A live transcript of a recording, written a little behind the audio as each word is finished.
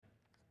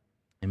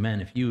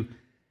Amen. If you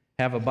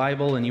have a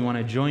Bible and you want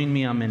to join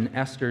me, I'm in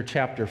Esther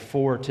chapter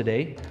 4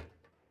 today.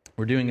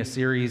 We're doing a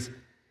series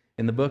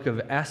in the book of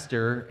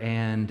Esther,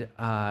 and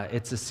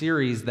it's a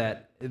series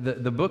that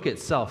the book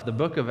itself, the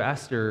book of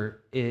Esther,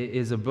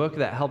 is a book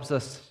that helps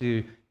us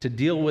to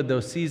deal with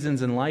those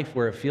seasons in life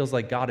where it feels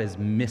like God is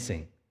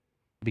missing.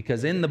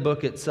 Because in the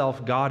book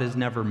itself, God is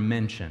never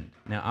mentioned.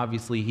 Now,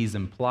 obviously, he's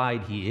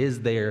implied, he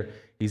is there,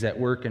 he's at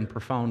work in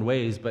profound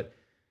ways, but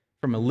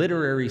from a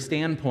literary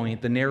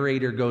standpoint, the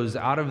narrator goes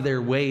out of their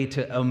way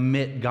to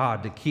omit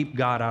God, to keep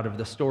God out of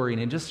the story.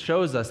 And it just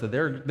shows us that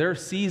there are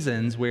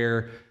seasons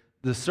where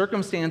the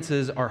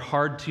circumstances are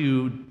hard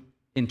to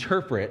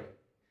interpret.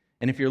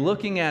 And if you're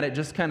looking at it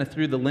just kind of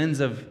through the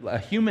lens of a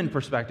human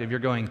perspective, you're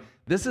going,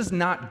 this is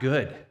not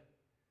good.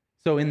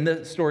 So in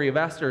the story of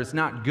Esther, it's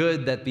not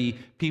good that the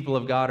people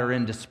of God are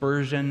in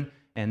dispersion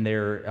and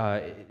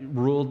they're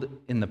ruled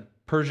in the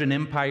Persian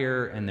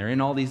Empire and they're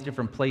in all these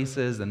different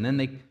places, and then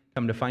they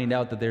come to find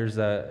out that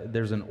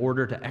there's an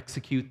order to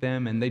execute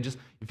them, and they just,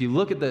 if you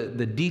look at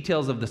the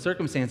details of the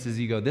circumstances,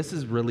 you go, this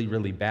is really,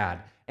 really bad.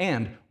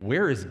 And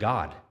where is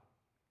God?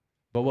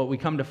 But what we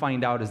come to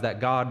find out is that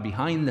God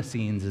behind the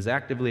scenes is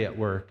actively at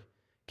work,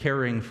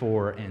 caring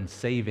for and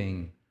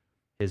saving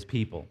his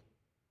people.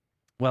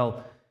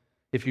 Well,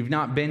 if you've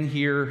not been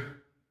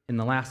here in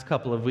the last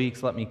couple of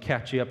weeks, let me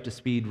catch you up to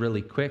speed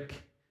really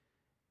quick.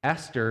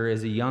 Esther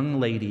is a young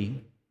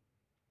lady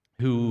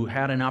who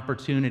had an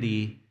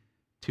opportunity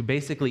to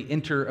basically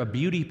enter a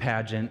beauty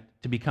pageant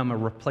to become a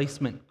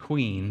replacement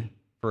queen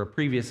for a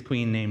previous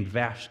queen named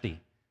Vashti.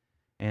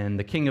 And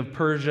the king of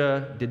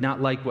Persia did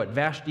not like what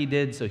Vashti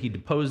did, so he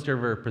deposed her of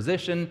her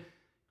position,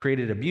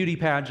 created a beauty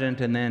pageant,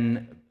 and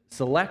then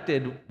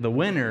selected the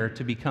winner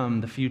to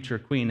become the future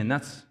queen. And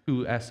that's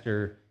who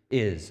Esther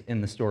is in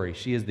the story.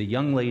 She is the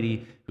young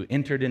lady who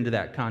entered into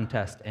that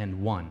contest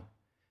and won.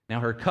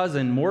 Now, her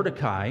cousin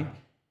Mordecai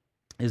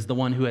is the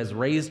one who has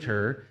raised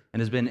her and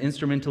has been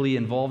instrumentally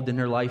involved in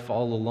her life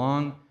all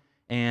along.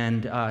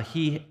 And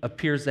he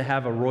appears to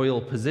have a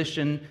royal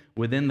position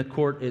within the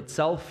court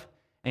itself.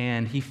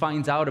 And he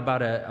finds out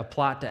about a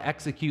plot to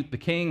execute the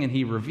king, and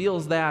he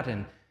reveals that.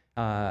 And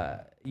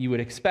you would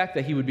expect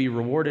that he would be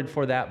rewarded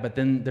for that. But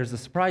then there's a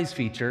surprise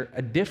feature.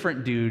 A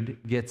different dude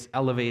gets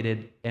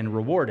elevated and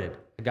rewarded,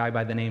 a guy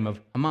by the name of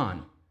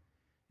Haman.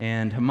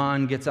 And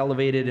Haman gets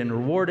elevated and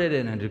rewarded,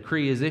 and a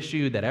decree is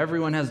issued that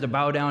everyone has to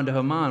bow down to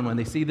Haman. When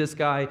they see this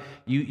guy,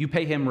 you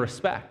pay him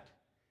respect.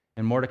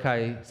 And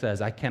Mordecai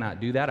says, I cannot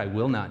do that, I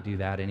will not do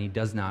that, and he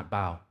does not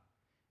bow.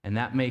 And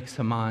that makes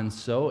Haman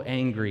so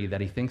angry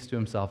that he thinks to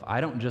himself, I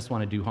don't just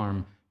want to do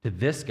harm to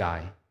this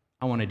guy,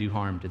 I want to do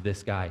harm to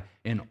this guy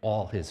and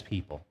all his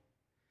people.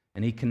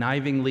 And he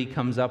connivingly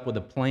comes up with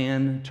a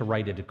plan to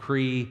write a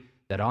decree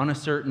that on a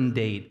certain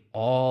date,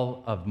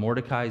 all of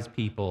Mordecai's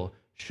people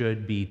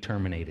should be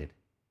terminated.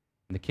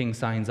 And the king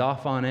signs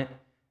off on it.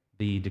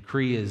 The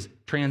decree is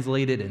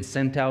translated and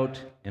sent out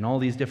in all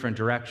these different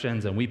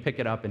directions, and we pick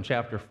it up in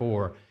chapter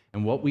 4,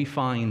 and what we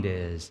find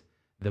is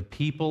the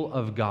people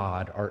of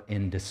God are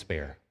in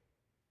despair.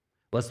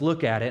 Let's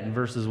look at it in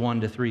verses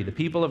 1 to 3. The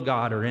people of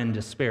God are in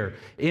despair.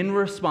 In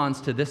response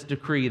to this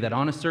decree that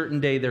on a certain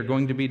day they're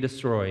going to be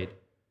destroyed,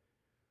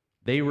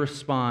 they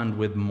respond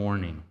with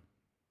mourning.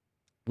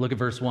 Look at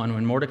verse 1.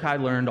 When Mordecai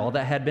learned all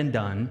that had been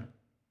done,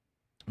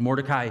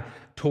 Mordecai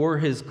tore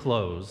his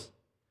clothes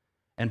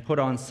and put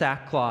on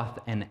sackcloth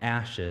and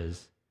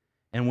ashes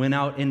and went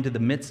out into the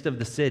midst of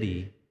the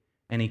city,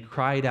 and he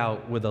cried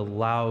out with a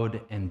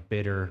loud and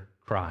bitter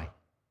cry.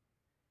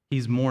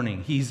 He's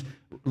mourning. He's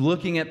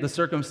looking at the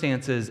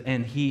circumstances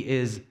and he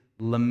is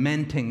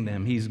lamenting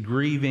them. He's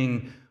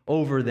grieving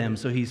over them.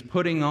 So he's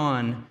putting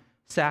on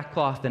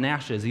sackcloth and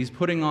ashes. He's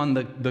putting on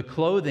the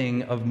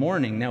clothing of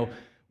mourning. Now,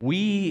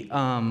 we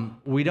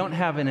don't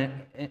have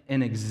an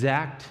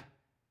exact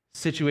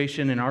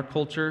situation in our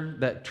culture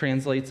that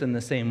translates in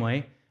the same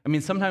way. I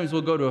mean, sometimes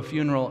we'll go to a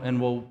funeral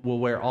and we'll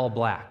wear all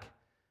black.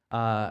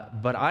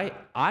 But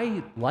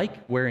I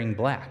like wearing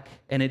black.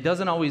 And it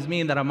doesn't always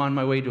mean that I'm on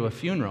my way to a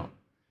funeral.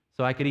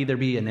 So I could either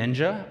be a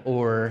ninja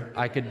or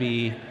I could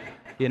be,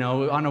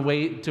 on a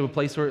way to a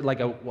place where, like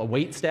a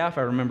wait staff.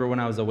 I remember when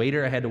I was a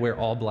waiter, I had to wear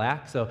all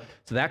black. So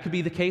that could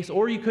be the case.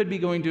 Or you could be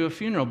going to a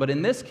funeral. But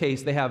in this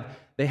case, they have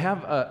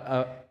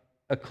a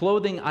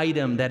clothing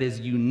item that is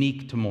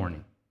unique to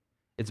mourning.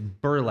 It's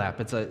burlap.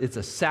 It's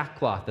a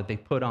sackcloth that they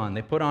put on.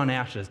 They put on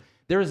ashes.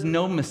 There is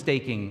no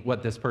mistaking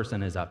what this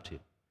person is up to.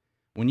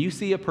 When you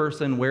see a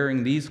person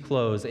wearing these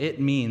clothes, it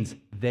means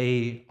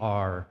they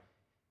are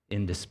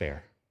in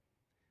despair.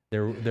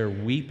 They're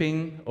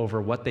weeping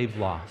over what they've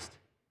lost.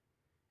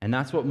 And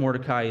that's what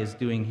Mordecai is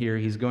doing here.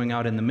 He's going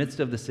out in the midst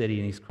of the city,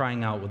 and he's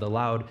crying out with a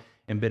loud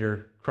and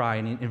bitter cry.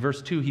 And in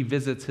verse 2, he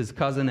visits his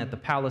cousin at the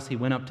palace. He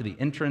went up to the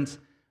entrance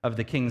of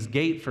the king's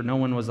gate, for no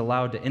one was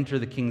allowed to enter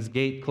the king's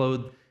gate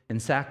clothed in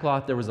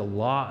sackcloth. There was a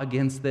law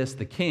against this.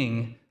 The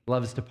king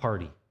loves to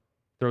party.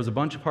 Throws a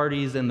bunch of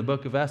parties in the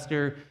book of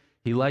Esther.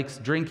 He likes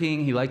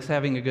drinking. He likes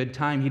having a good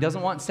time. He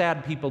doesn't want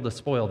sad people to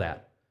spoil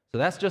that. So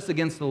that's just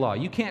against the law.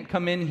 You can't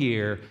come in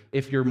here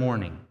if you're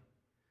mourning.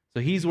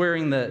 So he's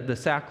wearing the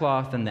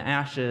sackcloth and the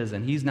ashes,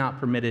 and he's not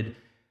permitted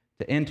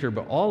to enter,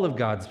 but all of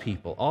God's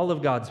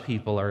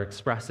people are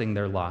expressing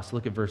their loss.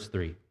 Look at verse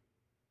 3.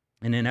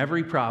 And in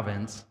every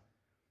province,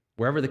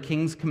 wherever the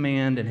king's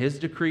command and his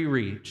decree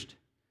reached,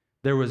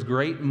 there was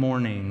great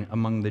mourning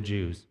among the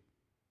Jews,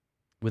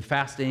 with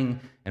fasting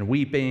and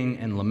weeping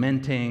and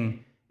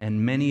lamenting,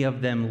 and many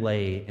of them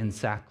lay in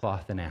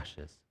sackcloth and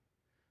ashes.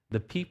 The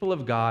people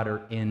of God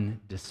are in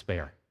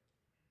despair.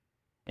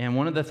 And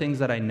one of the things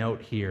that I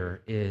note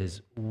here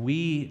is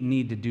we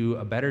need to do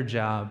a better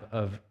job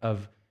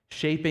of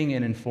shaping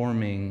and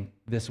informing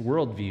this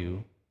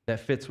worldview that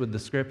fits with the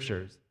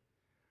scriptures.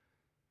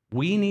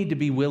 We need to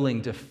be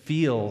willing to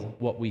feel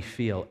what we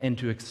feel and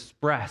to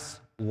express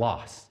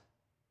loss.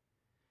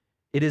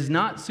 It is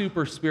not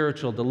super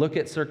spiritual to look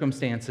at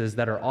circumstances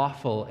that are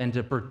awful and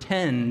to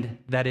pretend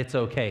that it's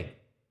okay.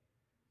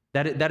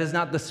 That is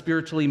not the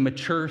spiritually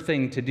mature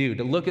thing to do,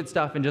 to look at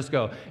stuff and just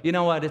go, you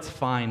know what, it's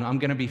fine, I'm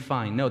going to be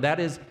fine. No, that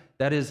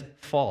is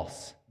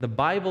false. The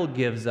Bible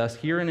gives us,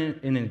 here in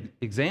an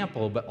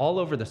example, but all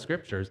over the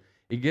scriptures,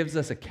 it gives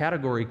us a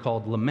category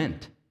called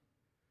lament.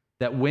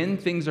 That when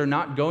things are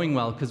not going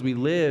well, because we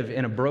live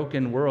in a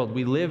broken world,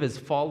 we live as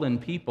fallen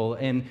people,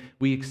 and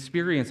we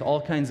experience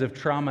all kinds of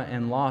trauma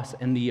and loss,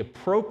 and the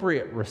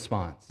appropriate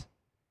response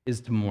is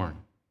to mourn.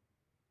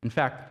 In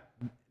fact,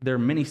 there are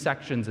many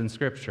sections in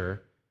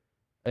Scripture,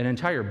 an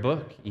entire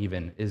book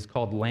even, is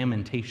called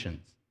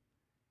Lamentations.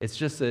 It's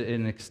just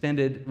an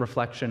extended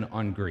reflection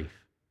on grief,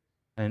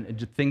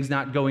 and things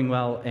not going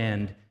well,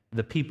 and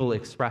the people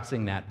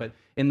expressing that. But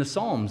in the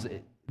Psalms,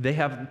 they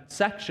have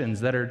sections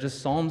that are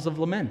just psalms of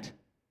lament,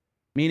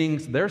 meaning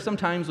there are some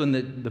times when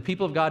the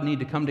people of God need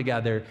to come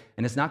together,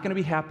 and it's not going to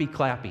be happy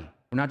clappy.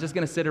 We're not just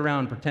going to sit around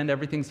and pretend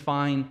everything's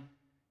fine,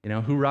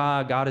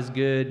 hoorah, God is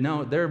good.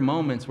 No, there are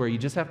moments where you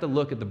just have to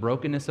look at the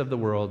brokenness of the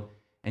world,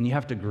 and you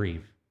have to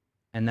grieve,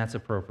 and that's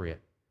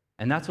appropriate.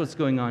 And that's what's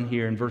going on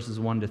here in verses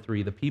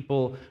 1-3. The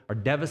people are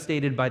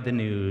devastated by the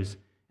news,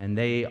 and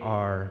they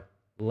are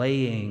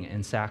laying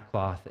in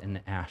sackcloth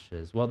and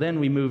ashes. Well, then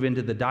we move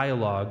into the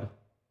dialogue,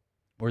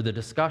 or the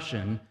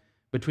discussion,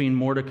 between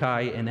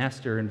Mordecai and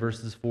Esther in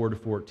verses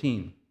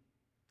 4-14.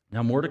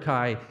 Now,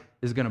 Mordecai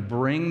is going to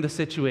bring the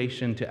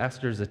situation to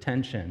Esther's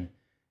attention,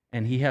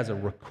 and he has a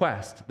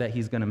request that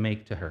he's going to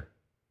make to her.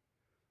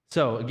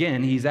 So,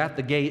 again, he's at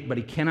the gate, but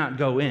he cannot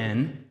go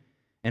in.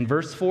 And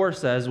verse 4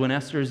 says, when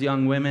Esther's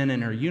young women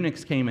and her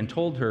eunuchs came and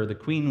told her, the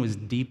queen was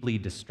deeply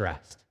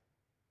distressed.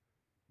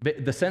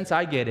 But the sense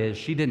I get is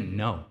she didn't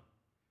know.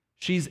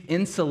 She's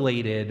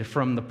insulated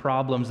from the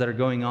problems that are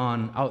going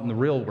on out in the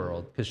real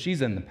world because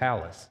she's in the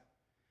palace.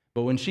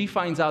 But when she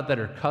finds out that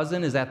her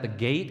cousin is at the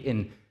gate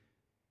in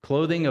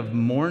clothing of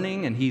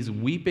mourning and he's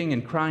weeping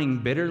and crying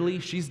bitterly,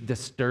 she's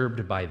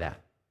disturbed by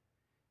that.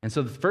 And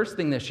so the first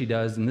thing that she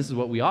does, and this is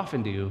what we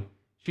often do,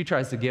 she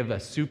tries to give a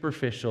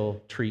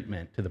superficial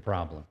treatment to the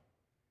problem.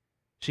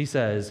 She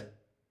says,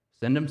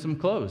 send him some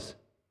clothes.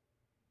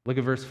 Look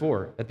at verse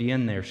 4 at the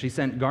end there. She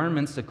sent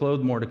garments to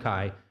clothe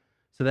Mordecai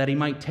so that he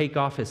might take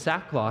off his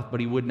sackcloth, but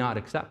he would not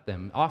accept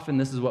them. Often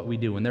this is what we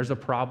do. When there's a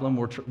problem,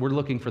 we're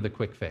looking for the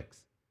quick fix.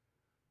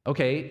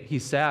 Okay,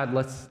 he's sad.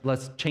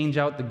 Let's change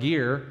out the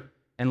gear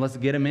and let's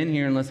get him in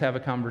here and let's have a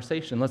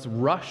conversation. Let's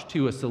rush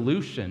to a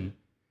solution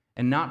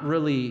and not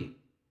really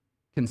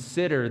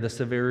consider the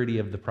severity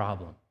of the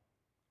problem.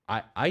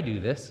 I do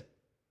this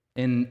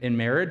in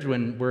marriage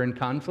when we're in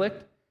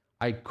conflict.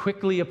 I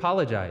quickly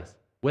apologize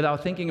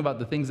without thinking about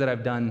the things that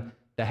I've done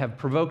that have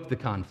provoked the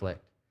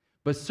conflict.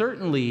 But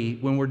certainly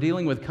when we're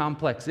dealing with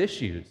complex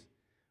issues,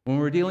 when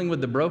we're dealing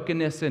with the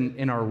brokenness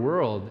in our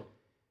world,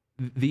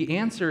 the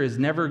answer is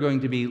never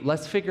going to be,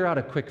 let's figure out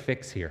a quick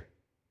fix here.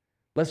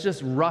 Let's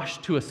just rush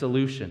to a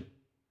solution.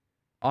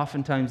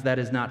 Oftentimes that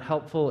is not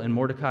helpful, and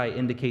Mordecai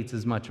indicates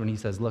as much when he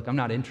says, look, I'm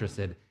not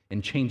interested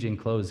in changing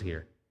clothes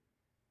here.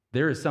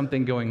 There is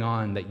something going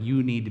on that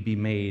you need to be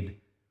made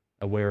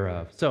aware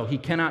of. So he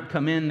cannot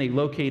come in. They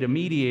locate a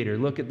mediator.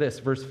 Look at this,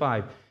 verse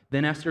 5.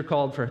 Then Esther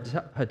called for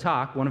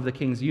Hatak, one of the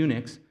king's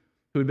eunuchs,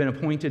 who had been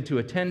appointed to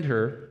attend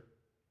her,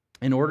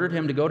 and ordered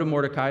him to go to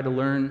Mordecai to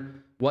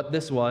learn what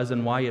this was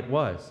and why it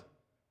was.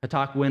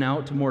 Hatak went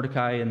out to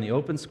Mordecai in the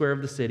open square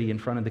of the city in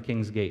front of the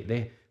king's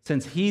gate.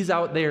 Since he's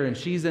out there and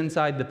she's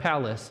inside the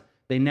palace,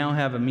 they now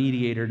have a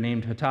mediator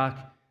named Hatak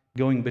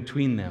going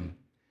between them.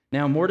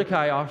 Now,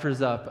 Mordecai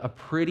offers up a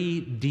pretty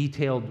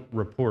detailed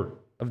report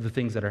of the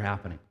things that are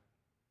happening.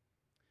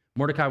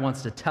 Mordecai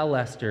wants to tell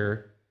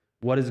Esther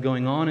what is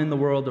going on in the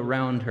world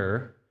around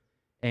her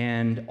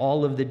and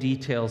all of the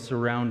details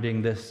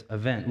surrounding this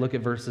event. Look at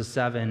verses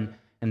 7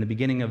 and the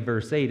beginning of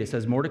verse 8. It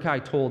says, Mordecai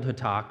told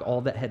Hatak all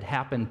that had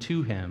happened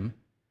to him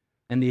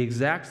and the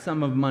exact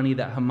sum of money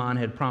that Haman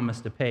had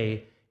promised to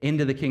pay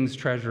into the king's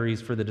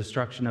treasuries for the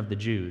destruction of the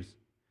Jews.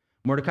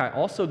 Mordecai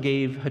also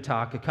gave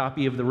Hatak a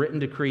copy of the written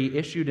decree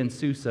issued in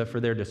Susa for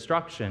their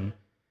destruction,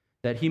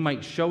 that he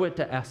might show it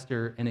to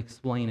Esther and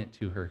explain it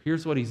to her.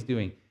 Here's what he's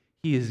doing.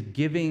 He is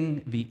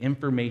giving the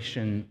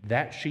information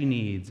that she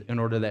needs in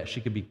order that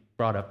she could be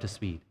brought up to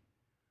speed.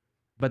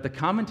 But the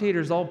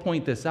commentators all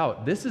point this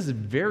out. This is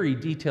very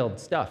detailed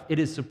stuff. It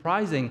is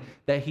surprising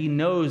that he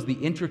knows the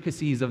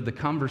intricacies of the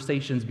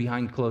conversations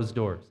behind closed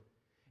doors.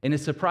 And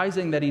it's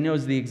surprising that he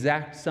knows the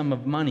exact sum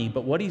of money.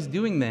 But what he's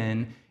doing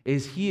then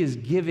is he is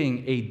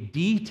giving a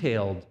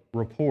detailed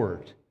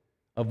report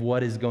of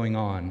what is going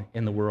on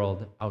in the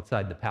world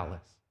outside the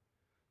palace.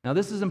 Now,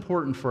 this is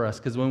important for us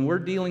because when we're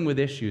dealing with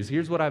issues,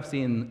 here's what I've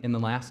seen in the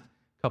last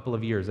couple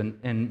of years,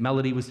 and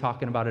Melody was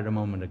talking about it a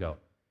moment ago.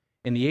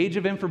 In the age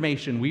of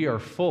information, we are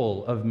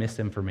full of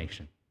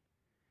misinformation.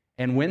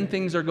 And when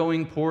things are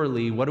going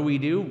poorly, what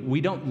do? We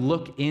don't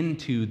look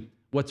into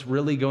what's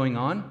really going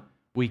on.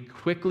 We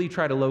quickly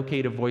try to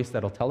locate a voice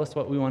that'll tell us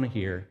what we want to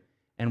hear,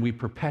 and we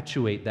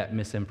perpetuate that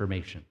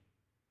misinformation.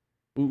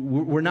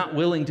 We're not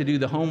willing to do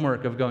the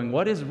homework of going,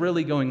 what is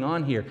really going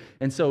on here?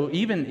 And so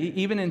even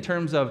in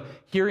terms of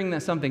hearing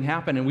that something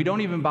happened, and we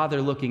don't even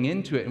bother looking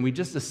into it, and we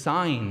just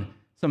assign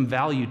some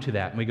value to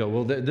that, and we go,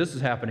 well, this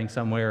is happening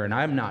somewhere, and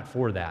I'm not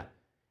for that.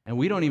 And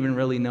we don't even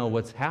really know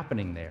what's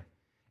happening there.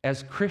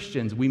 As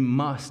Christians, we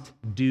must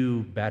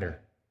do better.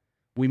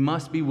 We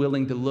must be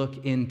willing to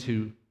look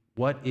into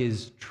what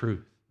is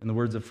truth. In the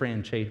words of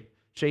Fran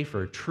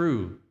Schaefer,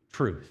 true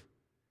truth.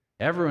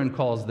 Everyone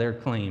calls their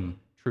claim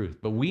truth,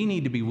 but we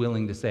need to be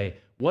willing to say,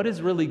 what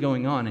is really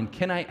going on, and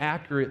can I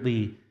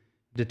accurately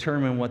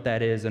determine what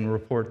that is and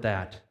report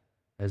that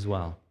as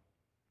well?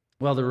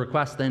 Well, the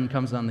request then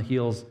comes on the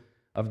heels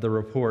of the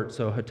report.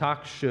 So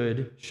Hatak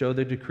should show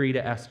the decree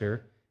to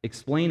Esther,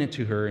 explain it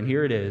to her, and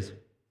here it is,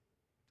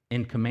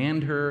 and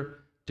command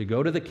her to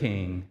go to the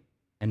king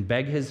and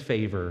beg his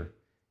favor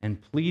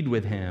and plead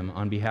with him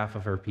on behalf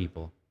of her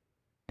people.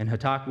 And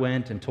Hatak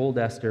went and told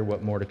Esther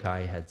what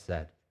Mordecai had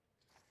said.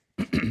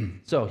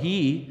 So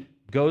he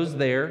goes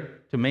there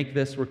to make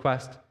this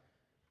request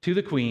to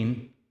the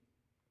queen,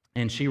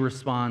 and she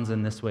responds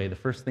in this way. The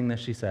first thing that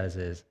she says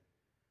is,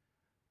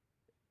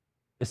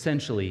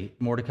 essentially,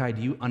 Mordecai,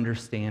 do you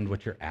understand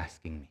what you're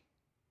asking me?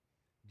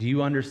 Do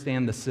you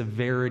understand the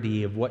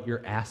severity of what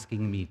you're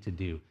asking me to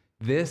do?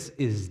 This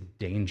is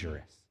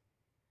dangerous.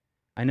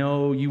 I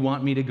know you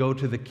want me to go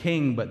to the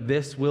king, but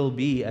this will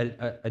be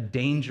a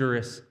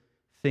dangerous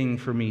thing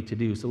for me to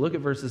do. So look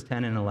at verses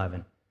 10 and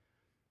 11.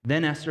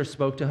 Then Esther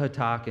spoke to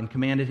Hatak and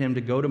commanded him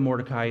to go to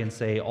Mordecai and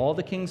say, all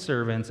the king's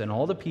servants and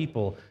all the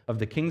people of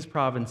the king's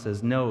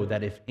provinces know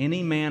that if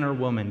any man or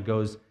woman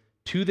goes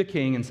to the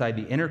king inside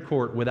the inner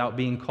court without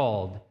being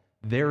called,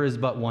 there is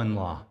but one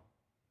law,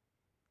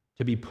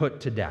 to be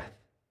put to death.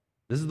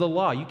 This is the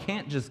law. You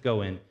can't just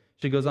go in.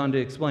 She goes on to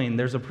explain,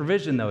 there's a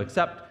provision, though,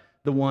 except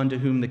the one to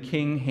whom the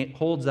king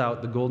holds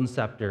out the golden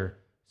scepter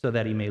so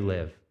that he may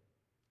live.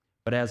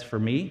 But as for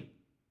me,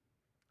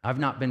 I've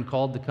not been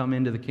called to come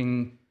into the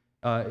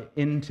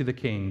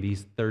king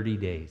these 30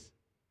 days.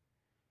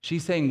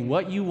 She's saying,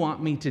 what you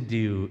want me to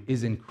do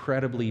is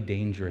incredibly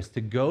dangerous.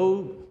 To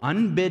go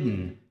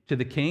unbidden to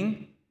the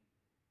king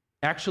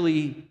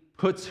actually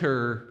puts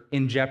her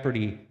in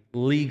jeopardy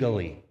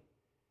legally.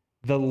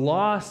 The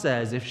law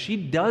says if she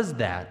does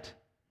that,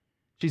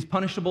 she's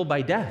punishable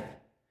by death.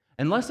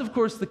 Unless, of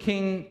course, the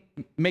king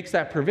makes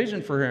that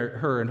provision for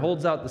her and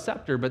holds out the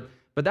scepter, but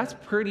that's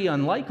pretty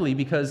unlikely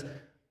because,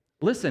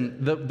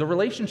 listen, the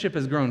relationship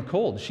has grown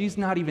cold. She's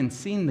not even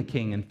seen the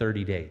king in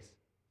 30 days.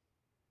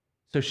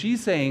 So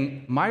she's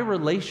saying, my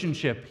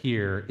relationship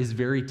here is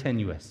very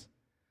tenuous.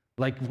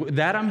 Like,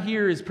 that I'm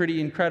here is pretty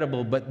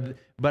incredible,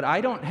 but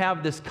I don't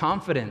have this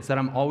confidence that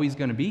I'm always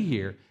going to be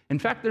here. In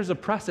fact, there's a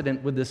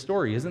precedent with this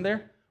story, isn't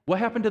there? What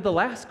happened to the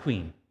last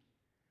queen?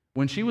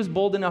 When she was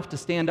bold enough to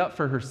stand up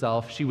for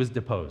herself, she was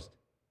deposed.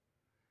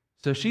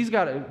 So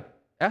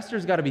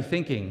Esther's got to be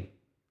thinking,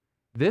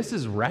 this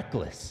is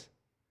reckless.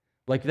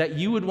 Like that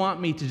you would want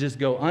me to just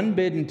go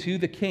unbidden to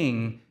the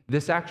king,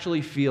 this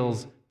actually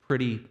feels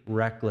pretty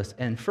reckless.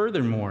 And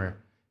furthermore,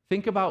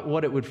 think about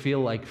what it would feel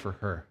like for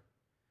her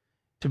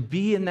to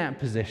be in that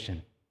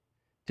position,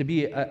 to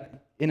be,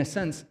 in a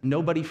sense,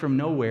 nobody from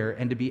nowhere,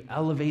 and to be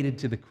elevated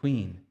to the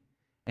queen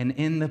and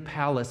in the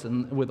palace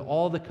and with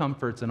all the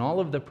comforts and all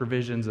of the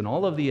provisions and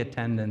all of the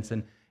attendants.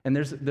 And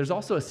there's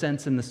also a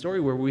sense in the story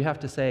where we have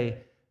to say,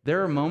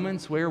 there are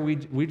moments where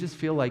we just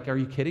feel like, are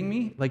you kidding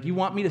me? Like, you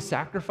want me to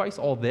sacrifice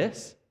all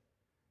this?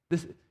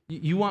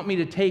 You want me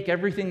to take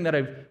everything that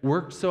I've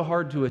worked so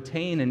hard to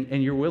attain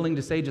and you're willing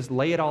to say, just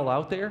lay it all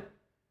out there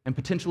and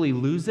potentially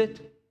lose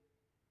it?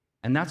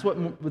 And that's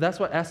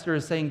what Esther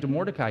is saying to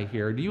Mordecai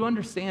here. Do you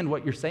understand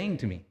what you're saying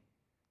to me?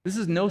 This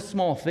is no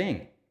small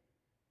thing.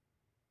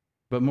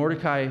 But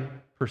Mordecai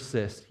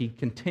persists. He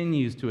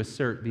continues to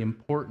assert the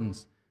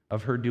importance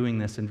of her doing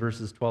this in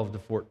verses 12 to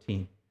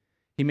 14.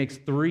 He makes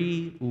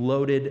 3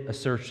 loaded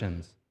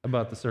assertions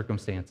about the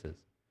circumstances.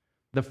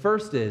 The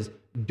first is,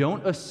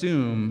 don't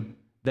assume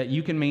that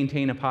you can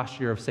maintain a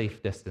posture of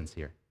safe distance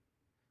here.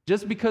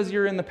 Just because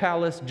you're in the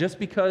palace, just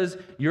because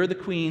you're the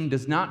queen,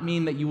 does not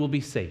mean that you will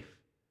be safe.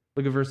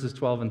 Look at verses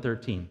 12 and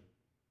 13.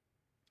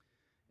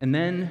 And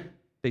then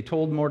they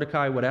told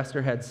Mordecai what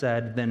Esther had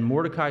said. Then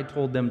Mordecai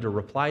told them to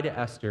reply to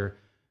Esther,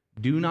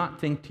 do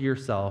not think to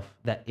yourself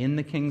that in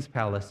the king's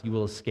palace you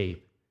will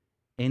escape.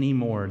 any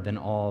more than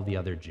all the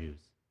other Jews.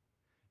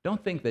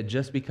 Don't think that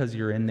just because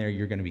you're in there,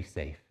 you're going to be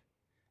safe.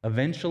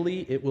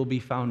 Eventually, it will be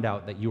found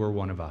out that you are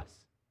one of us.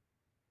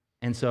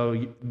 And so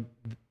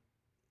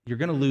you're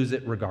going to lose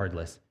it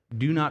regardless.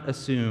 Do not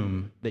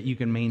assume that you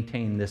can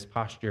maintain this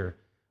posture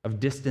of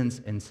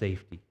distance and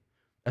safety.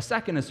 A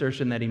second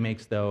assertion that he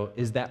makes, though,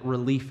 is that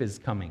relief is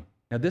coming.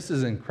 Now, this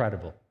is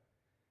incredible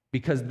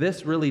because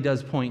this really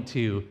does point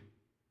to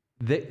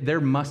there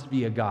must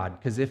be a God,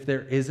 because if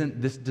there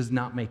isn't, this does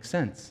not make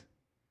sense.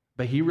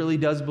 But he really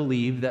does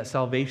believe that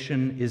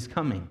salvation is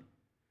coming.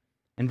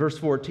 In verse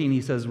 14,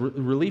 he says,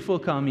 relief will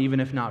come even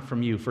if not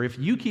from you. For if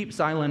you keep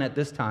silent at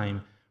this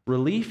time,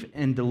 relief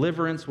and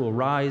deliverance will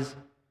rise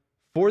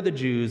for the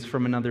Jews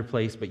from another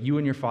place, but you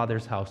and your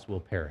father's house will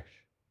perish.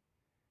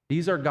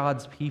 These are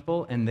God's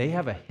people, and they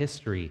have a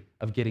history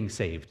of getting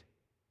saved.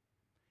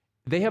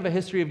 They have a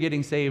history of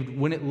getting saved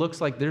when it looks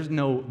like there's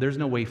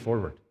no way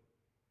forward.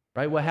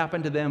 Right? What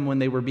happened to them when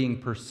they were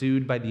being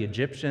pursued by the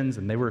Egyptians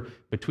and they were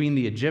between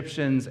the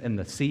Egyptians and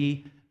the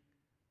sea?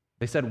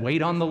 They said,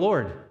 wait on the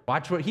Lord.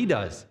 Watch what he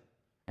does.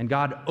 And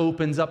God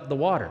opens up the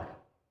water.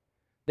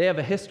 They have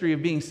a history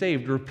of being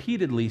saved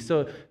repeatedly.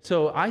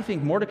 So I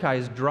think Mordecai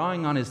is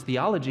drawing on his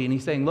theology and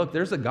he's saying, look,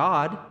 there's a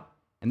God,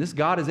 and this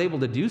God is able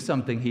to do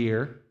something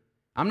here.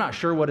 I'm not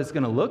sure what it's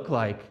going to look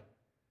like.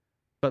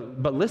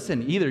 But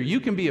listen, either you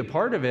can be a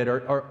part of it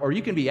or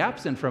you can be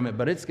absent from it,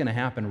 but it's going to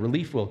happen.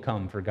 Relief will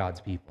come for God's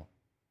people.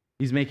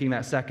 He's making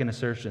that second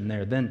assertion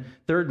there. Then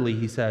thirdly,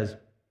 he says,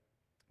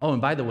 oh,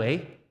 and by the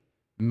way,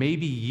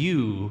 maybe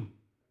you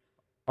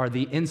are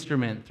the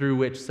instrument through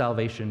which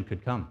salvation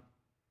could come.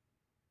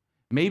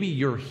 Maybe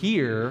you're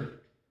here,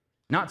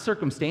 not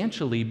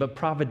circumstantially, but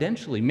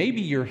providentially.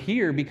 Maybe you're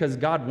here because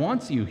God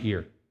wants you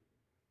here.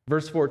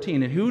 Verse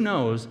 14, and who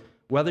knows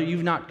whether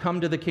you've not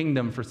come to the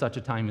kingdom for such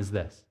a time as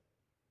this?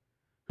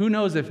 Who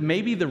knows if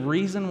maybe the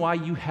reason why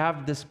you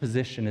have this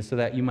position is so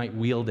that you might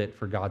wield it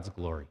for God's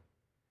glory.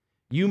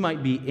 You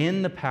might be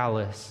in the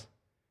palace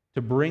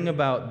to bring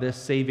about this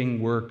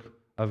saving work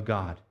of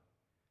God.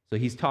 So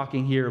he's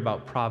talking here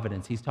about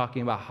providence. He's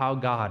talking about how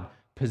God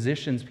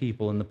positions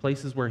people in the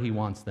places where he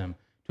wants them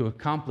to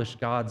accomplish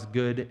God's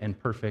good and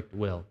perfect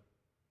will.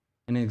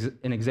 An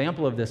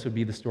example of this would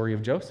be the story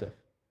of Joseph.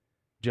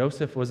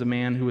 Joseph was a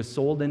man who was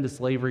sold into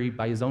slavery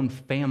by his own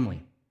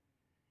family.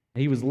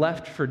 He was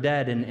left for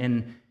dead,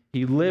 and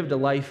he lived a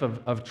life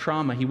of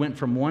trauma. He went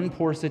from one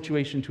poor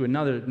situation to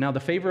another. Now, the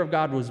favor of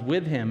God was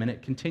with him, and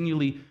it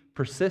continually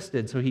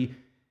persisted. So he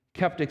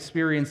kept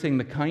experiencing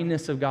the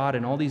kindness of God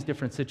in all these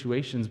different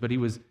situations, but he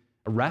was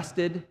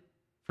arrested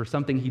for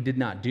something he did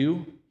not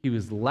do. He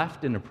was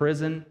left in a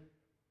prison.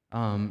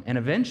 And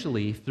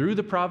eventually, through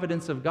the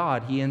providence of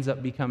God, he ends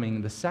up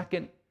becoming the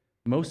second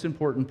most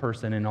important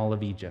person in all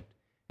of Egypt.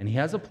 And he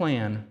has a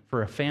plan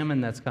for a famine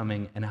that's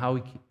coming and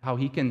how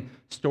he can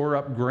store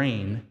up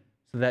grain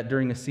so that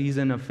during a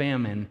season of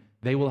famine,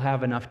 they will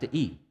have enough to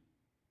eat.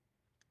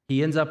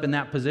 He ends up in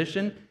that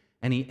position,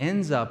 and he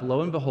ends up,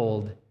 lo and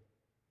behold,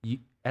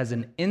 as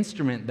an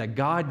instrument that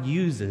God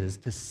uses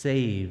to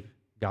save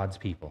God's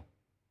people.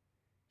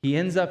 He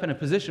ends up in a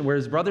position where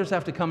his brothers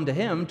have to come to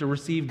him to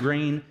receive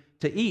grain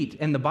to eat.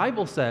 And the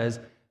Bible says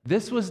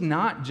this was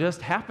not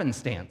just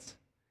happenstance.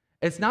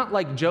 It's not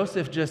like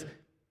Joseph just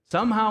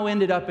somehow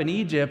ended up in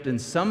Egypt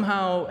and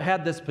somehow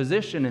had this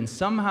position and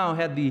somehow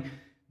had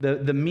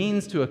the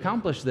means to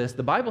accomplish this.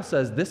 The Bible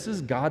says this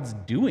is God's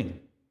doing.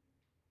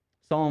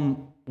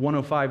 Psalm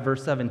 105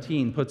 verse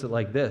 17 puts it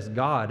like this: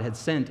 God had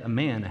sent a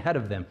man ahead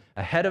of them,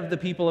 ahead of the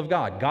people of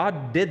God.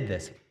 God did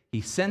this.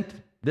 He sent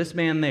this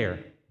man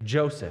there,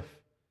 Joseph,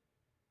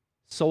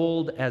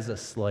 sold as a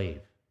slave.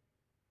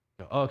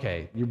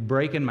 Okay, you're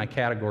breaking my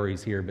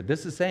categories here, but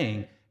this is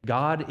saying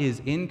God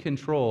is in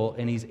control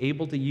and he's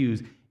able to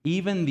use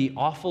even the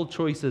awful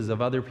choices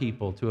of other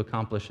people to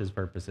accomplish his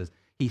purposes.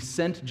 He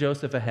sent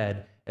Joseph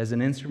ahead as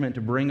an instrument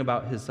to bring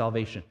about his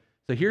salvation.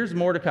 So here's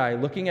Mordecai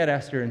looking at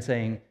Esther and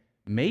saying,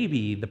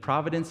 maybe the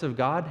providence of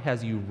God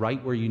has you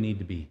right where you need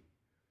to be.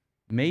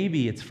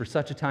 Maybe it's for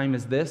such a time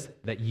as this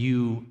that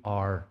you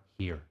are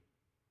here.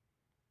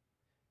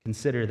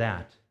 Consider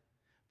that.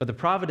 But the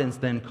providence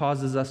then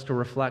causes us to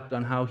reflect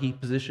on how he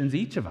positions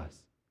each of us,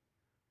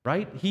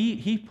 right?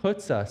 He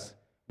puts us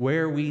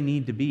where we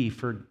need to be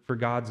for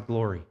God's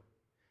glory.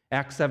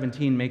 Acts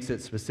 17 makes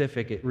it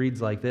specific. It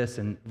reads like this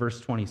in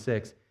verse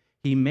 26.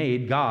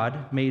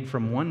 God made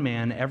from one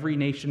man every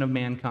nation of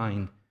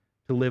mankind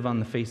to live on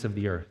the face of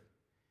the earth,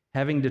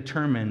 having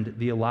determined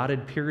the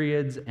allotted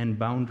periods and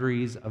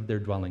boundaries of their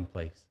dwelling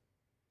place.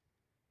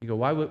 You go,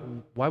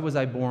 why was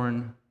I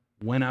born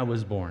when I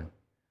was born?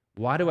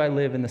 Why do I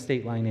live in the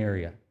state line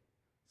area?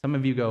 Some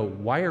of you go,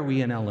 why are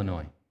we in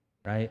Illinois,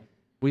 right?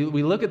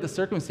 We look at the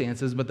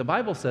circumstances, but the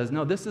Bible says,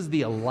 no, this is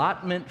the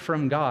allotment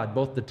from God,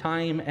 both the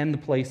time and the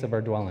place of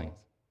our dwellings.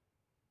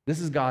 This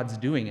is God's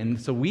doing,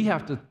 and so we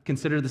have to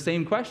consider the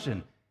same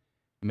question.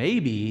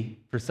 Maybe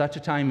for such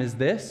a time as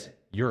this,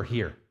 you're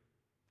here.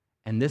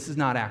 And this is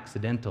not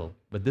accidental,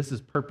 but this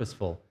is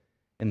purposeful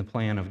in the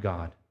plan of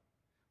God.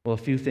 Well, a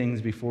few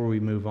things before we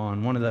move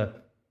on. One of the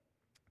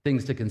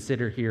things to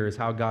consider here is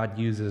how God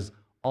uses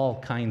all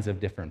kinds of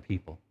different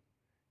people.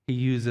 He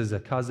uses a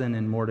cousin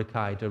in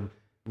Mordecai to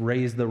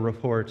raise the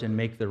report and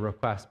make the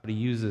request, but he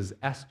uses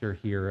Esther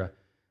here,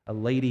 a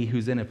lady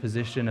who's in a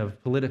position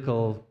of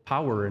political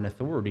power and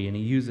authority, and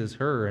he uses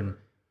her. And in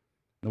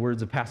the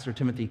words of Pastor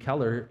Timothy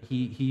Keller,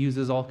 he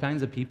uses all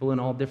kinds of people in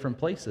all different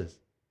places.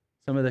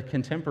 Some of the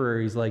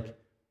contemporaries like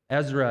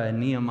Ezra and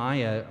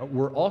Nehemiah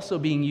were also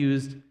being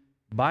used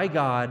by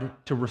God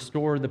to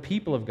restore the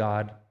people of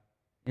God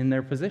in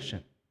their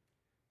position.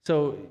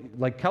 So,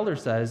 like Keller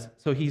says,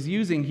 so he's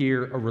using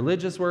here a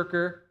religious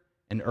worker,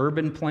 an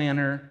urban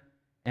planner,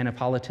 and a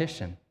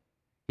politician.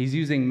 He's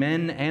using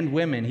men and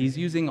women. He's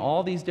using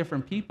all these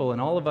different people,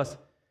 and all of us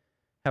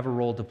have a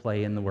role to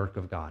play in the work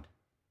of God.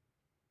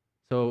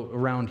 So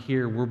around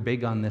here, we're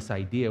big on this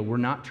idea. We're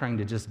not trying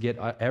to just get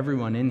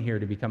everyone in here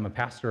to become a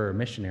pastor or a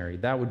missionary.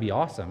 That would be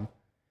awesome.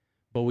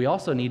 But we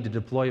also need to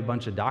deploy a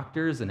bunch of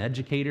doctors and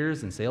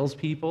educators and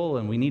salespeople,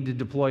 and we need to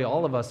deploy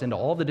all of us into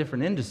all the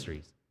different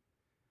industries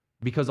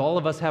because all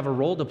of us have a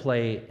role to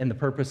play in the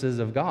purposes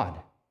of God.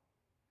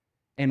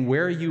 And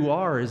where you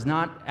are is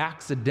not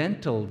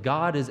accidental.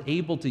 God is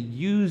able to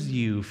use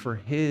you for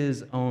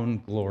his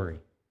own glory.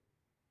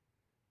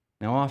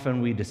 Now,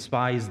 often we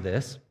despise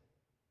this.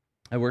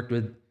 I worked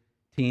with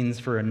teens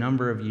for a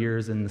number of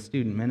years in the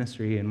student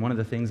ministry, and one of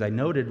the things I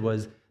noted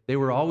was they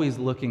were always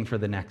looking for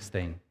the next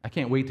thing. I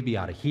can't wait to be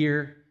out of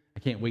here. I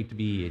can't wait to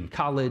be in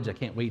college. I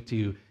can't wait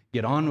to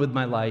get on with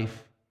my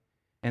life.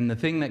 And the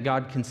thing that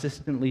God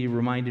consistently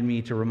reminded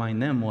me to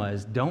remind them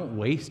was, don't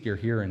waste your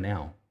here and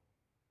now.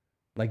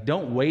 Like,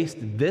 don't waste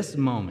this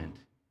moment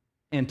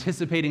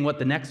anticipating what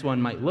the next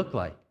one might look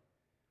like.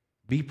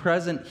 Be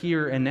present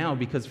here and now,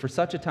 because for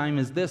such a time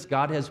as this,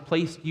 God has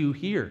placed you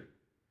here.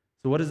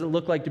 So what does it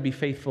look like to be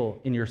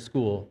faithful in your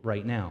school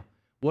right now?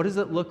 What does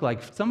it look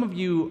like? Some of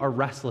you are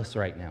restless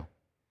right now.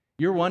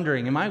 You're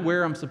wondering, am I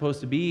where I'm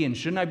supposed to be, and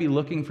shouldn't I be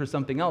looking for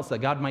something else that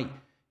God might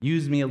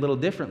use me a little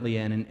differently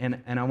in?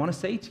 And I want to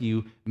say to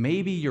you,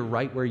 maybe you're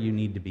right where you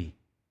need to be.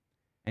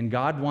 And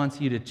God wants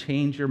you to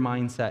change your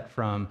mindset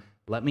from,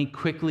 let me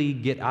quickly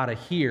get out of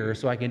here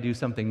so I can do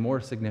something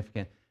more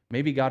significant.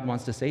 Maybe God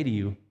wants to say to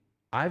you,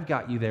 I've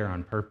got you there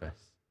on purpose.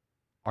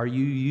 Are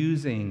you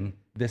using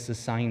this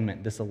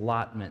assignment, this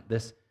allotment,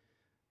 this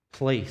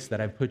place that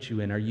I've put you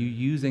in? Are you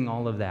using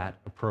all of that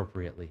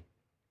appropriately?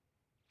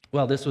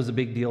 Well, this was a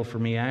big deal for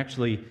me.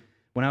 Actually,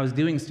 when I was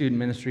doing student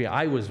ministry,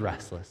 I was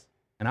restless,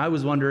 and I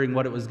was wondering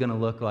what it was going to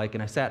look like.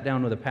 And I sat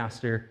down with a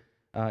pastor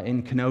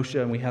in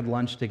Kenosha, and we had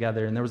lunch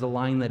together, and there was a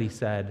line that he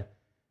said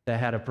that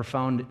had a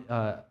profound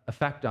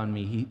effect on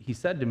me. He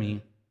said to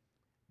me,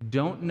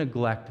 don't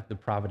neglect the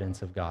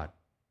providence of God.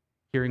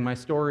 Hearing my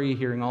story,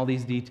 hearing all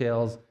these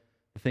details,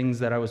 the things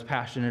that I was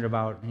passionate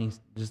about, and he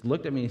just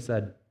looked at me and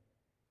said,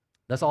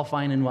 that's all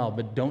fine and well,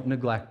 but don't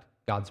neglect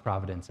God's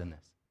providence in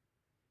this.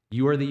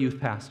 You are the youth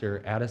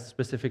pastor at a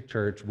specific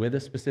church with a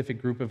specific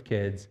group of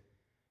kids.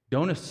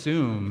 Don't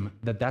assume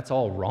that that's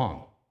all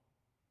wrong.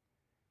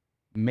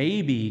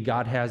 Maybe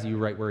God has you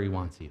right where he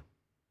wants you.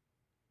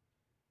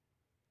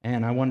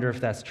 And I wonder if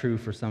that's true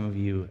for some of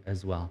you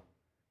as well.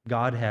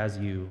 God has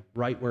you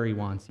right where he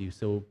wants you,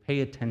 so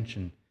pay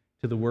attention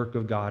to the work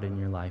of God in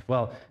your life.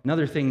 Well,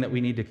 another thing that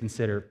we need to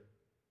consider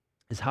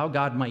is how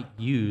God might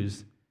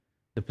use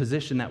the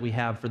position that we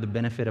have for the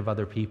benefit of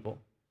other people.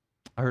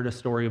 I heard a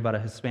story about a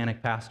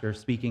Hispanic pastor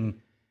speaking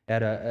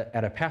at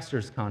a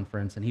pastor's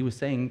conference, and he was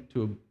saying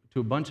to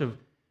a bunch of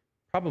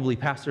probably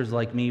pastors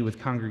like me with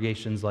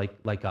congregations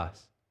like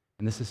us.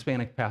 And this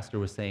Hispanic pastor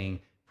was saying,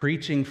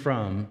 preaching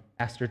from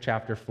Esther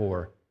chapter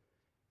 4,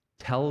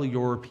 tell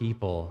your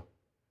people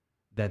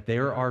that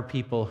there are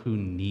people who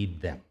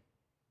need them.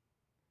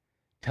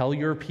 Tell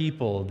your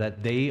people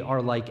that they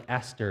are like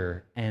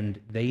Esther, and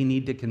they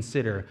need to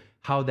consider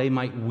how they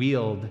might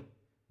wield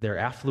their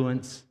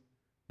affluence,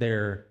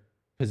 their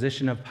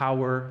position of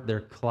power,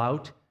 their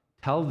clout.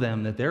 Tell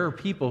them that there are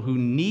people who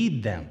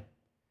need them.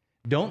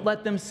 Don't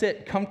let them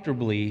sit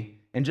comfortably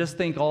and just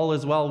think all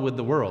is well with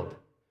the world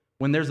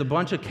when there's a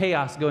bunch of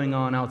chaos going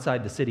on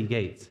outside the city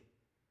gates.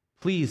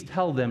 Please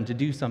tell them to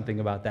do something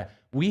about that.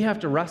 We have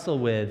to wrestle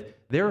with,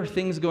 there are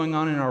things going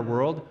on in our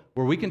world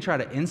where we can try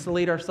to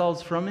insulate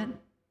ourselves from it,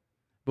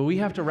 but we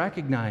have to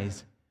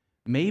recognize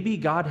maybe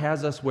God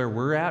has us where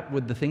we're at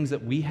with the things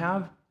that we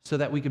have so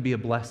that we could be a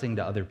blessing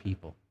to other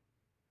people.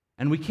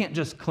 And we can't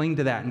just cling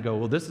to that and go,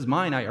 well, this is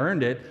mine, I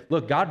earned it.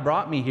 Look, God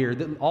brought me here.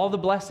 All the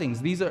blessings,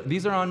 these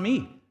are on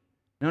me.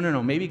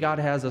 No. Maybe God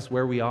has us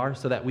where we are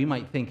so that we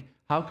might think,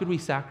 how could we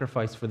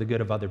sacrifice for the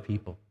good of other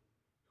people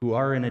who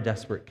are in a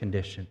desperate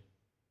condition?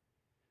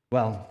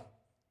 Well,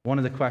 one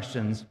of the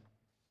questions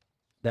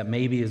that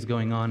maybe is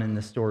going on in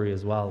this story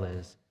as well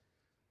is,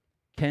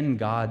 can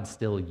God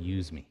still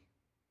use me?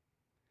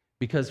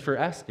 Because for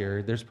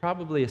Esther, there's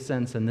probably a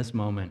sense in this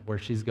moment where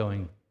she's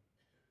going,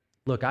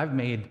 look, I've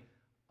made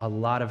a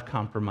lot of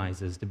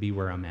compromises to be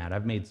where I'm at.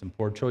 I've made some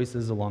poor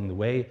choices along the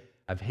way.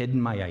 I've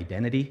hidden my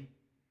identity.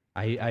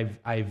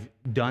 I've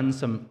done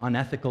some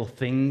unethical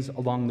things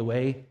along the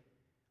way.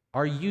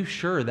 Are you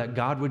sure that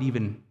God would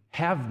even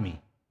have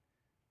me?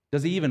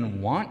 Does he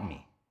even want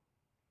me?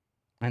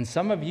 And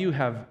some of you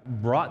have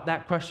brought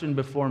that question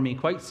before me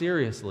quite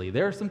seriously.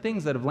 There are some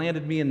things that have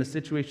landed me in the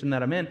situation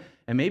that I'm in,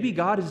 and maybe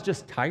God is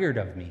just tired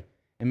of me.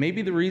 And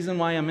maybe the reason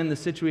why I'm in the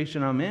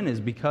situation I'm in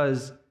is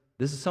because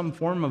this is some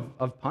form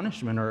of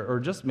punishment, or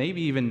just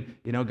maybe even,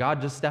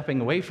 God just stepping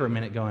away for a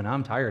minute going,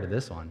 I'm tired of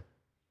this one.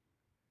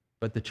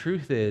 But the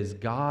truth is,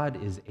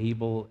 God is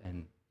able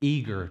and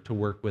eager to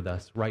work with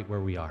us right where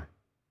we are.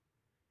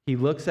 He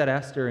looks at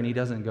Esther and he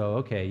doesn't go,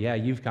 okay, yeah,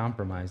 you've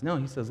compromised. No,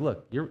 he says,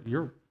 look,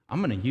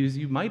 I'm going to use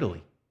you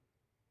mightily.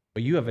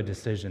 But you have a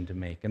decision to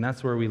make. And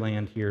that's where we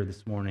land here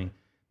this morning.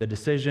 The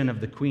decision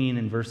of the queen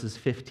in verses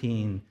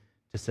 15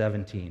 to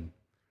 17.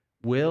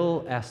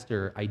 Will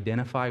Esther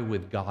identify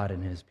with God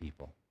and his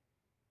people?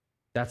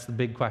 That's the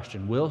big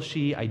question. Will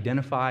she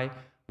identify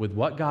with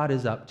what God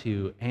is up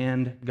to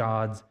and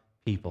God's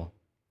people?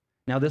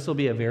 Now, this will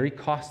be a very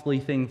costly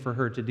thing for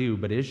her to do,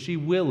 but is she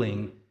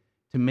willing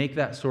to make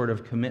that sort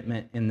of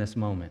commitment in this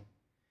moment?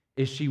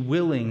 Is she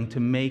willing to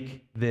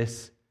make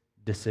this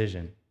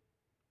decision?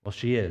 Well,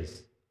 she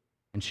is,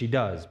 and she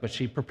does, but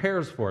she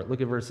prepares for it. Look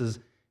at verses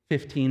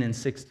 15 and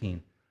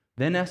 16.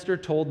 Then Esther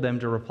told them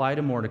to reply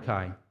to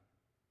Mordecai,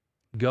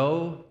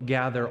 go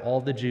gather all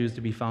the Jews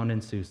to be found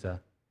in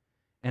Susa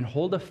and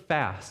hold a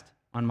fast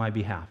on my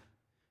behalf.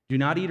 Do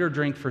not eat or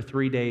drink for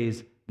 3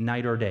 days,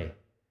 night or day.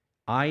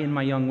 I and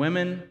my young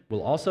women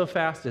will also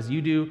fast as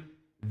you do.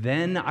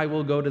 Then I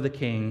will go to the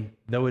king,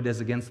 though it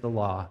is against the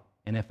law,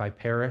 and if I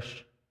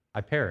perish,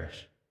 I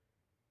perish.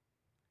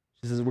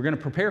 She says, we're going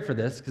to prepare for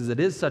this because it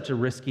is such a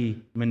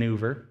risky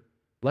maneuver.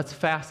 Let's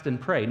fast and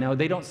pray. Now,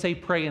 they don't say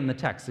pray in the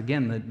text.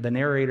 Again, the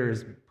narrator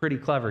is pretty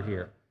clever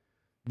here.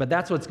 But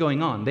that's what's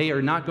going on. They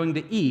are not going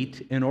to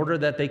eat in order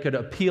that they could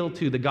appeal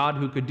to the God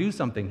who could do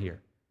something here.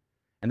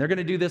 And they're going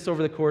to do this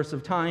over the course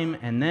of time,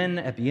 and then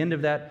at the end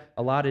of that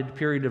allotted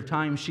period of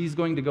time, she's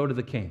going to go to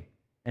the king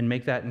and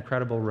make that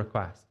incredible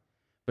request.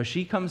 But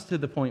she comes to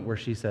the point where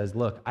she says,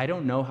 look, I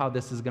don't know how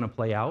this is going to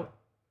play out,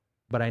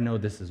 but I know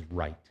this is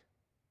right.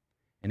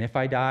 And if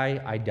I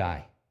die, I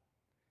die.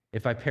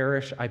 If I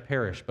perish, I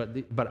perish.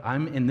 But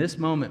I'm in this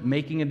moment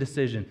making a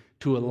decision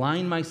to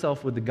align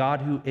myself with the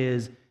God who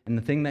is and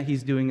the thing that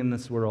he's doing in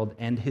this world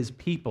and his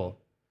people.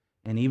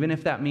 And even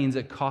if that means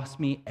it costs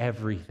me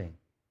everything,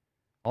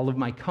 all of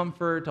my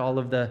comfort, all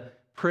of the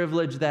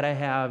privilege that I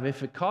have,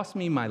 if it costs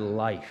me my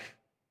life,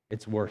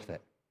 it's worth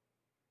it.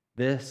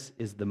 This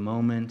is the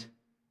moment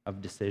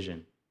of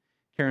decision.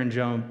 Karen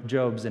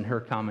Jobes, in her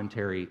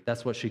commentary,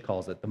 that's what she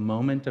calls it, the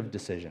moment of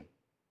decision.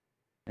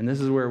 And this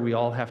is where we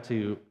all have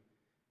to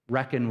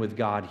reckon with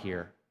God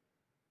here.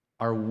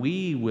 Are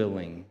we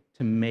willing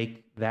to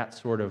make that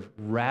sort of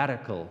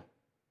radical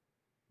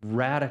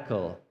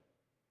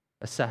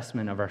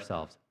assessment of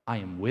ourselves? I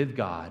am with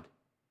God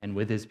and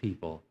with his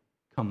people,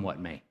 come what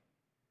may.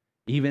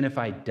 Even if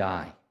I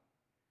die,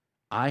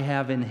 I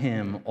have in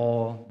him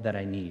all that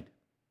I need.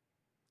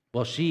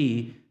 Well,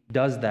 she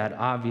does that,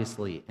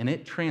 obviously, and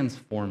it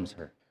transforms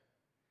her.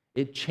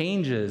 It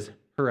changes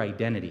her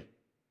identity.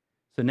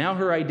 So now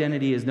her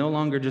identity is no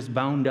longer just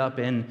bound up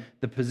in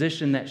the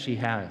position that she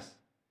has.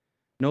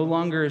 No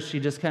longer is she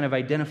just kind of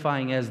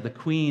identifying as the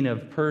queen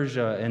of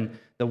Persia and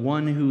the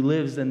one who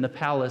lives in the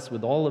palace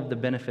with all of the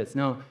benefits.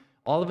 No,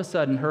 all of a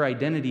sudden her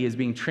identity is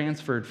being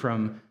transferred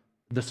from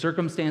the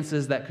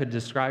circumstances that could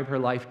describe her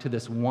life to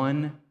this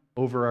one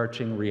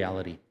overarching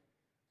reality.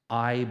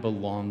 I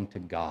belong to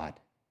God.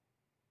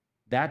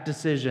 That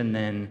decision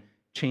then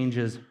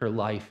changes her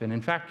life. And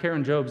in fact,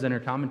 Karen Jobes, in her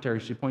commentary,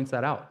 she points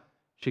that out.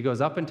 She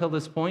goes, up until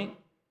this point,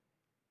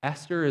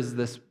 Esther is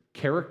this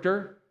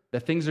character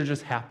that things are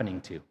just happening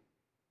to.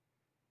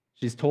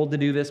 She's told to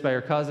do this by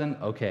her cousin,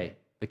 okay.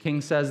 The king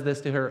says this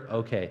to her,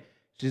 okay.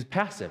 She's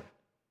passive,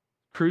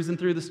 cruising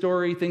through the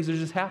story, things are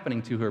just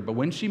happening to her. But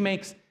when she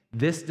makes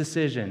this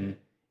decision,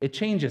 it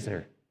changes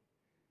her.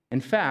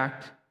 In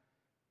fact,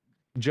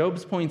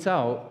 Jobes points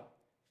out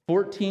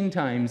 14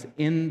 times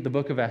in the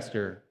book of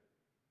Esther,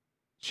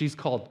 she's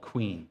called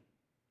queen.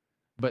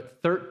 But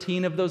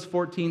 13 of those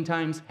 14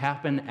 times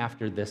happen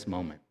after this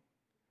moment.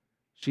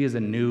 She is a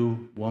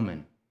new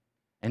woman,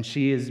 and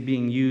she is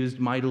being used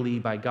mightily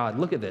by God.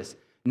 Look at this.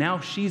 Now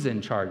she's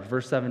in charge.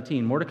 Verse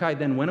 17, Mordecai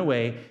then went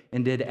away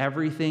and did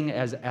everything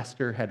as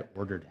Esther had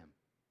ordered him.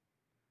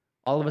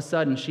 All of a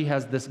sudden, she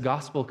has this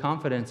gospel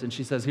confidence, and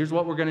she says, here's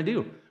what we're going to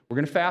do. We're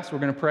going to fast, we're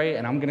going to pray,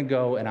 and I'm going to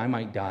go, and I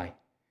might die.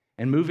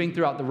 And moving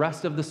throughout the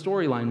rest of the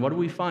storyline, what do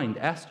we find?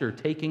 Esther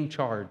taking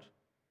charge.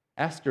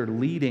 Esther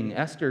leading.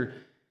 Esther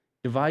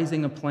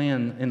devising a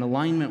plan in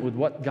alignment with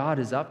what God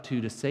is up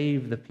to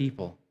save the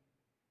people.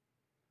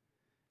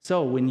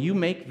 So when you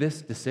make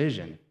this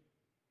decision,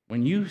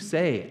 when you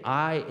say,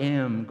 I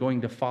am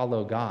going to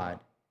follow God,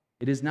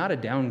 it is not a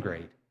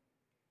downgrade.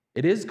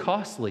 It is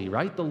costly,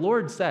 right? The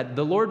Lord,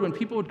 when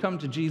people would come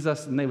to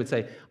Jesus and they would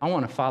say, I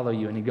want to follow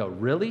you, and he'd go,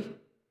 really?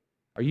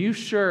 Are you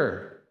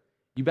sure?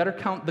 You better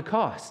count the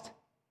cost.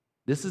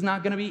 This is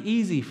not going to be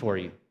easy for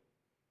you.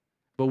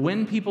 But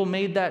when people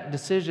made that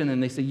decision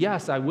and they say,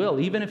 yes, I will,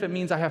 even if it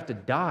means I have to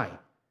die.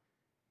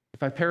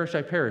 If I perish,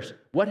 I perish.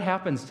 What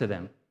happens to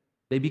them?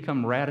 They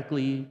become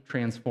radically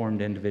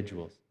transformed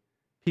individuals,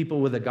 people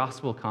with a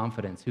gospel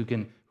confidence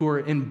who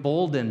are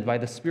emboldened by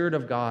the Spirit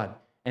of God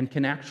and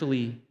can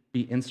actually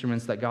be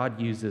instruments that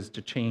God uses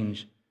to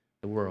change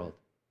the world.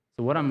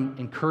 So what I'm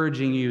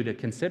encouraging you to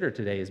consider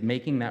today is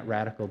making that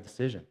radical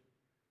decision.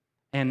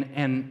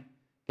 And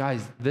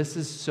guys, this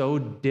is so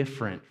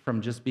different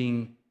from just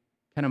being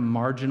kind of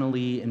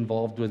marginally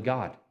involved with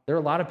God. There are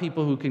a lot of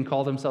people who can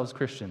call themselves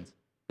Christians.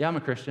 Yeah, I'm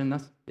a Christian.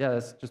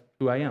 That's just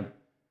who I am.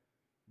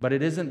 But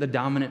it isn't the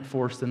dominant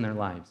force in their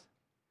lives.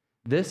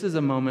 This is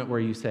a moment where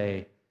you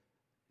say,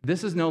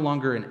 this is no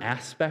longer an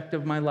aspect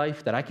of my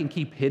life that I can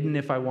keep hidden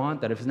if I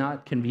want, that if it's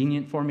not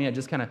convenient for me, I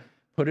just kind of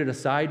put it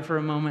aside for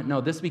a moment. No,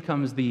 this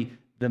becomes the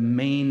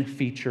main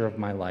feature of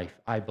my life.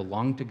 I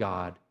belong to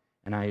God,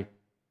 and I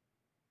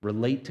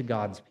relate to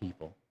God's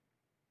people.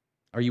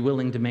 Are you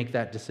willing to make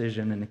that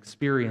decision and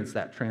experience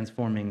that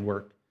transforming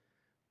work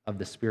of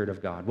the Spirit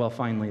of God? Well,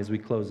 finally, as we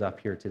close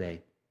up here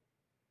today,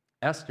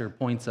 Esther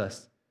points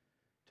us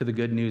to the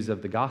good news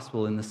of the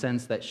gospel in the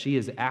sense that she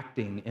is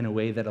acting in a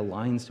way that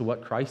aligns to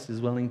what Christ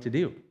is willing to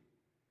do.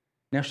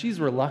 Now,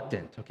 she's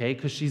reluctant, okay,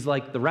 because she's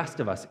like the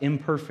rest of us,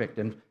 imperfect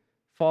and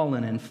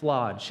fallen and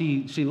flawed.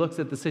 She looks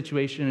at the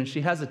situation and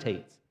she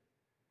hesitates.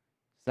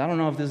 So I don't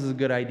know if this is a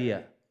good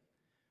idea.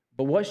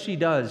 But what she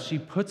does, she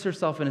puts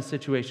herself in a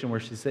situation where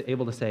she's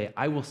able to say,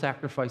 I will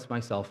sacrifice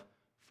myself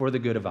for the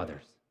good of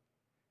others.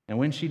 And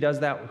when she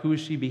does that, who is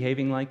she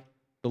behaving like?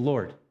 The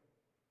Lord.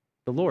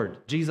 The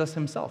Lord, Jesus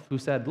himself, who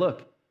said,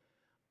 look,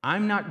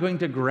 I'm not going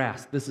to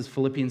grasp, this is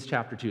Philippians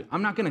chapter 2,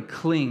 I'm not going to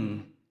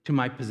cling to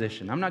my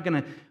position. I'm not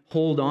going to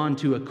hold on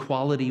to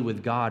equality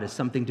with God as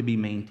something to be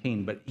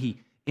maintained, but he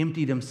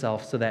emptied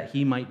himself so that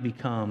he might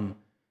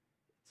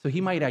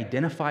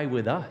identify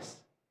with us.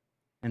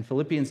 And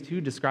Philippians 2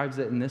 describes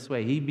it in this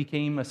way. He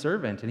became a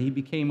servant and he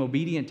became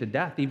obedient to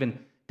death, even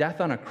death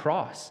on a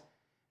cross.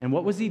 And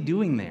what was he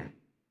doing there?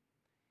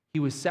 He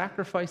was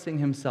sacrificing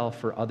himself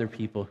for other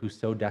people who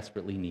so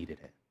desperately needed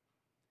it.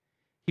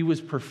 He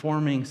was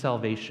performing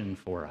salvation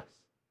for us.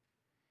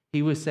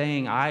 He was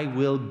saying, I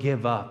will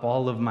give up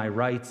all of my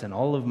rights and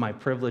all of my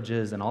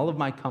privileges and all of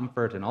my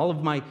comfort and all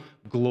of my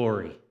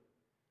glory,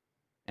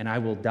 and I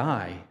will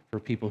die for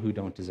people who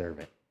don't deserve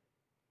it.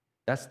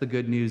 That's the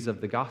good news of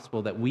the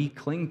gospel that we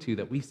cling to,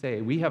 that we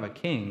say we have a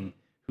king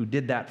who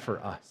did that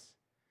for us.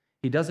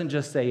 He doesn't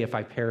just say, if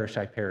I perish,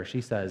 I perish.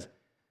 He says,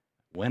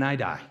 when I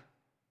die,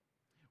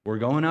 we're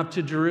going up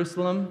to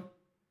Jerusalem,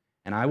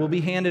 and I will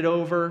be handed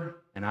over,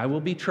 and I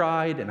will be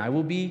tried, and I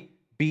will be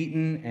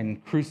beaten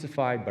and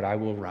crucified, but I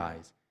will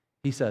rise.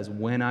 He says,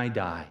 when I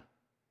die.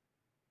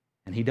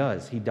 And he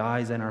does. He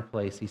dies in our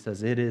place. He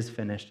says, it is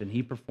finished, and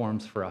he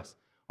performs for us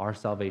our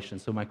salvation.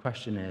 So my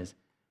question is,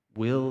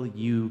 will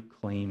you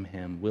claim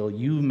him? Will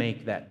you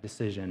make that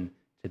decision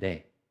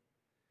today?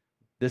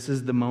 This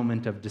is the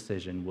moment of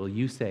decision. Will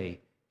you say,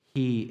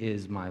 he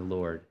is my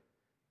Lord?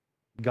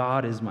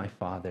 God is my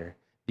Father.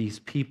 These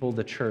people,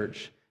 the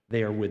church,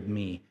 they are with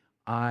me.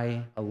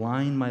 I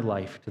align my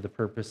life to the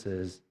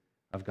purposes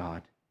of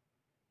God.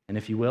 And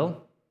if you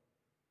will,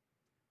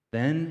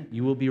 then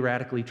you will be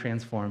radically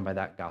transformed by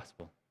that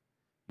gospel.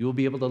 You will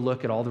be able to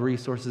look at all the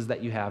resources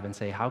that you have and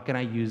say, how can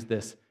I use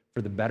this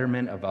for the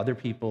betterment of other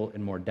people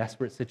in more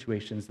desperate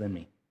situations than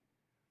me?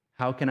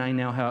 How can I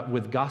now,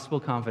 with gospel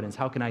confidence,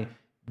 how can I,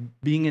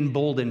 being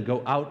emboldened,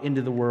 go out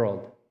into the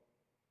world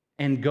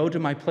and go to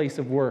my place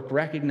of work,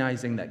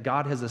 recognizing that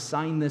God has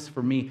assigned this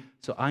for me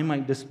so I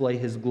might display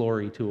his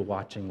glory to a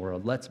watching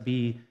world? Let's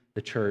be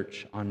the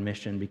church on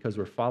mission because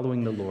we're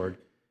following the Lord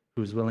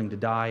who is willing to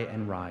die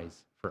and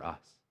rise for us.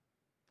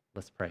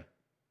 Let's pray.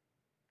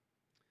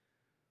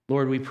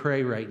 Lord, we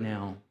pray right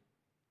now,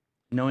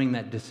 knowing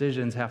that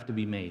decisions have to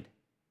be made.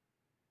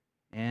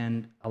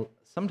 And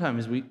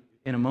sometimes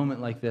in a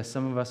moment like this,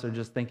 some of us are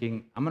just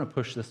thinking, I'm going to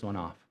push this one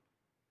off.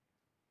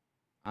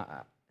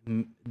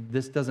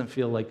 This doesn't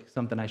feel like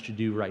something I should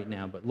do right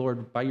now. But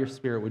Lord, by your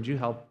Spirit, would you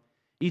help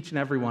each and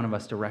every one of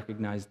us to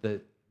recognize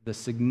the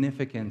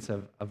significance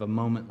of a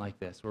moment like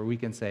this, where we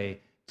can say,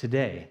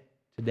 today,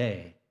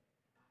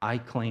 I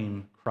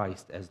claim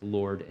Christ as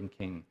Lord and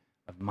King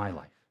of my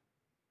life.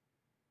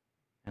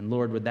 And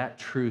Lord, would that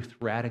truth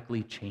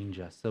radically change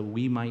us so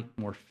we might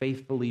more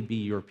faithfully be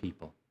your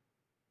people,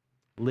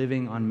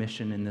 living on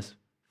mission in this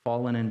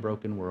fallen and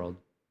broken world,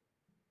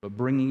 but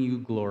bringing you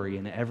glory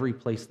in every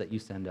place that you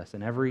send us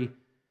and every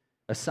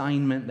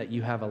assignment that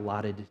you have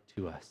allotted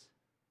to us.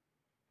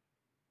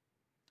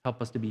 Help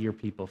us to be your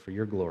people for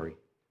your glory.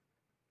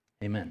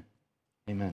 Amen. Amen.